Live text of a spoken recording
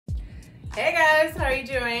Hey guys, how are you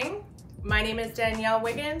doing? My name is Danielle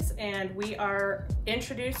Wiggins and we are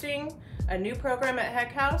introducing a new program at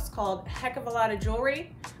Heck House called Heck of a Lot of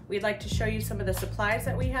Jewelry. We'd like to show you some of the supplies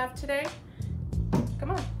that we have today.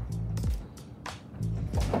 Come on.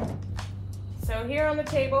 So here on the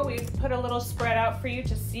table, we've put a little spread out for you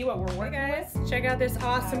to see what we're working with. Check out this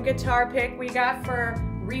awesome guitar pick we got for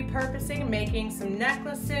repurposing, making some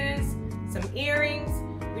necklaces, some earrings.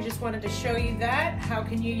 We just wanted to show you that. How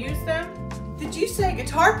can you use them? Did you say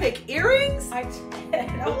guitar pick earrings? I did.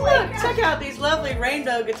 Oh look, check out these lovely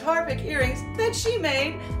rainbow guitar pick earrings that she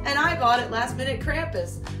made and I bought at Last Minute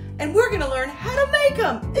Krampus. And we're gonna learn how to make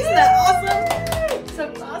them. Isn't that awesome?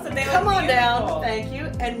 So awesome. Come on down, thank you,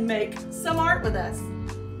 and make some art with us.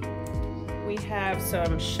 We have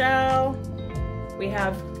some shell. We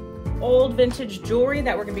have old vintage jewelry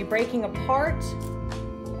that we're gonna be breaking apart.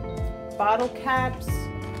 Bottle caps.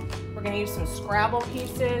 We're gonna use some Scrabble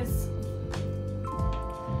pieces.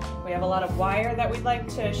 We have a lot of wire that we'd like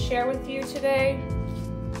to share with you today.